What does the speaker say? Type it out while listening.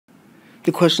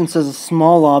The question says a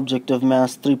small object of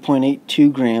mass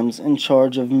 3.82 grams and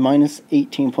charge of minus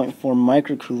 18.4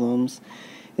 microcoulombs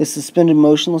is suspended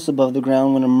motionless above the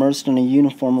ground when immersed in a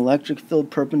uniform electric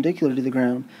field perpendicular to the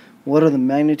ground. What are the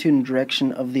magnitude and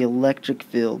direction of the electric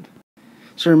field?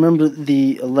 So remember,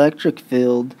 the electric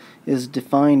field is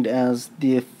defined as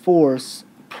the force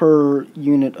per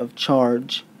unit of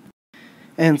charge.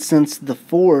 And since the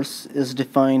force is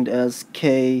defined as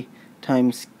K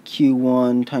times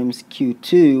Q1 times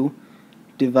Q2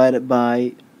 divided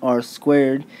by R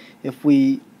squared, if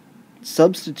we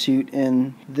substitute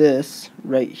in this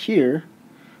right here,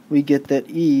 we get that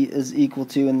E is equal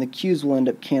to, and the Q's will end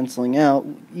up canceling out,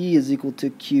 E is equal to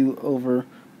Q over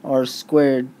R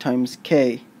squared times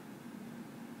K.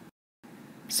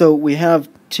 So we have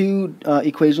two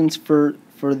equations for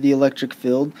the electric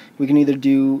field. We can either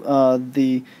do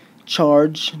the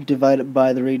charge divided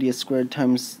by the radius squared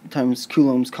times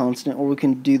Coulomb's constant, or we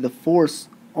can do the force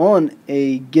on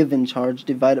a given charge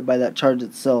divided by that charge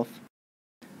itself.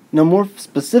 Now, more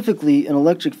specifically, an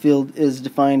electric field is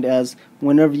defined as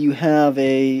whenever you have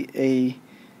a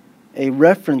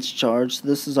reference charge. So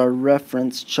this is our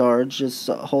reference charge. This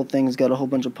whole thing's got a whole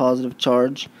bunch of positive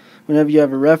charge. Whenever you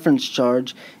have a reference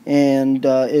charge, and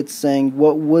it's saying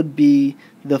what would be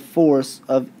the force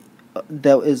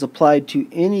that is applied to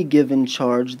any given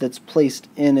charge that's placed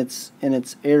in its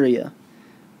area.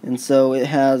 And so it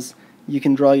has, you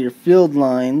can draw your field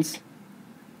lines.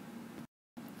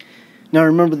 Now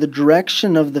remember, the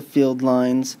direction of the field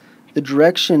lines, the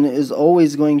direction is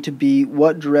always going to be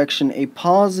what direction a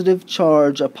positive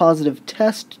charge, a positive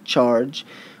test charge,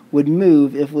 would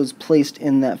move if it was placed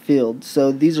in that field.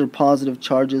 So these are positive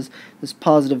charges. This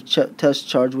positive test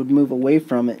charge would move away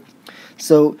from it.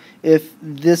 So if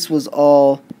this was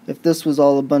all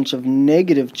a bunch of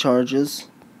negative charges,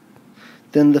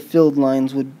 then the field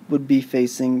lines would be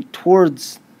facing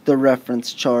towards the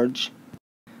reference charge.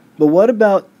 But what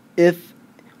about if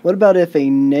a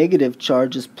negative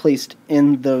charge is placed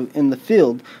in the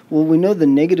field? Well, we know the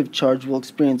negative charge will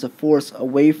experience a force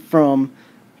away from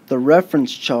the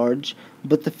reference charge,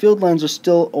 but the field lines are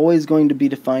still always going to be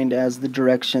defined as the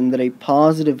direction that a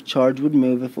positive charge would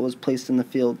move if it was placed in the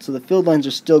field. So the field lines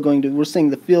are still going to, we're saying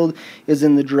the field is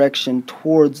in the direction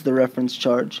towards the reference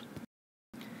charge.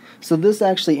 So this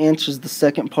actually answers the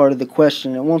second part of the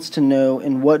question. It wants to know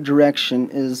in what direction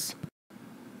is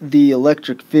the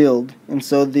electric field. And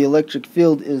so the electric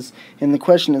field is, in the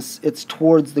question, it's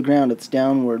towards the ground, it's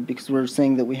downward, because we're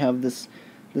saying that we have this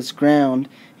ground,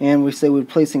 and we say we're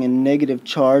placing a negative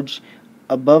charge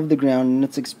above the ground, and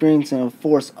it's experiencing a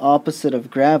force opposite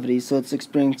of gravity. So it's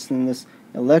experiencing this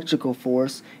electrical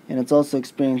force, and it's also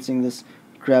experiencing this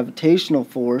gravitational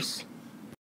force,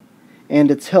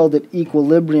 and it's held at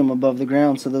equilibrium above the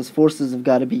ground, so those forces have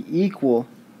got to be equal.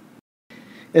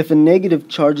 If a negative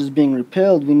charge is being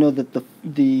repelled, we know that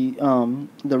the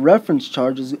reference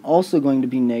charge is also going to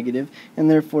be negative,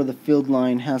 and therefore the field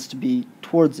line has to be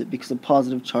towards it, because a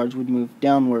positive charge would move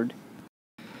downward.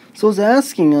 So it's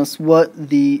asking us what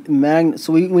the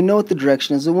so we know what the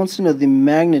direction is. It wants to know the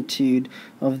magnitude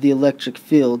of the electric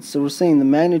field. So we're saying the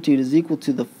magnitude is equal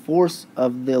to the force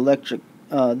of the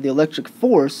electric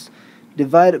force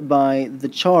divided by the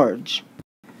charge.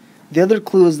 The other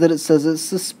clue is that it says it's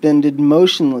suspended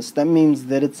motionless. That means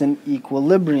that it's in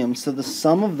equilibrium. So the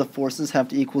sum of the forces have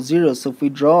to equal 0. So if we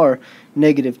draw our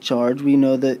negative charge, we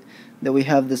know that we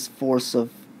have this force of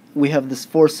the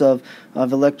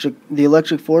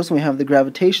electric force, and we have the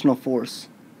gravitational force.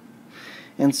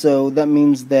 And so that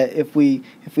means that if we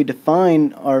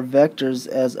define our vectors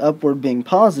as upward being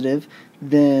positive,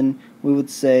 then we would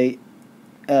say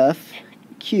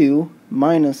FQ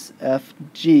minus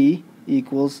FG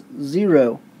equals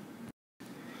 0.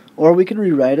 Or we could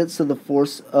rewrite it so the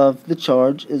force of the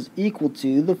charge is equal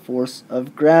to the force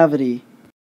of gravity.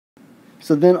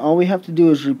 So then all we have to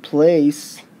do is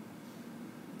replace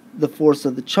the force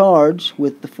of the charge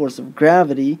with the force of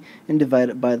gravity and divide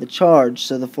it by the charge.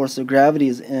 So the force of gravity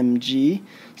is mg.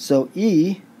 So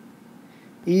E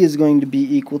is going to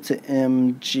be equal to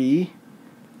mg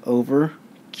over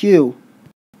Q.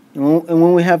 And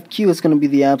when we have Q, it's going to be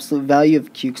the absolute value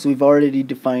of Q, because we've already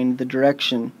defined the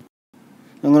direction.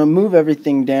 I'm going to move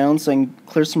everything down so I can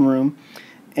clear some room.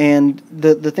 And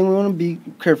the thing we want to be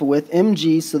careful with,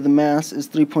 mg, so the mass is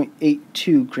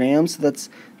 3.82 grams. So that's,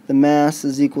 the mass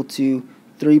is equal to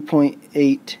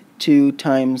 3.82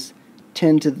 times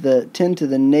 10 to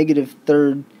the negative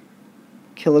third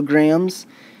kilograms.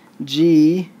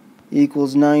 G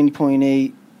equals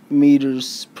 9.8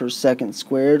 meters per second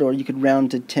squared, or you could round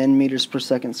to 10 meters per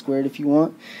second squared if you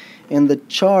want. And the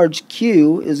charge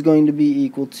Q is going to be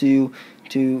equal to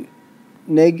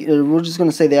we're just going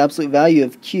to say the absolute value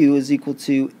of Q is equal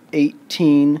to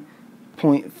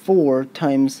 18.4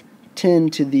 times 10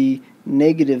 to the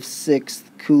negative 6th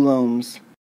coulombs.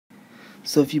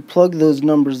 So if you plug those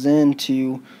numbers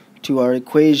into our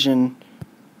equation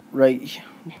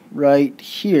right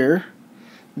here,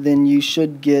 then you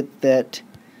should get that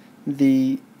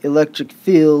the electric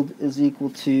field is equal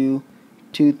to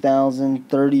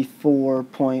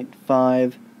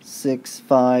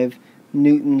 2034.565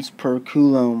 newtons per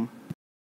coulomb.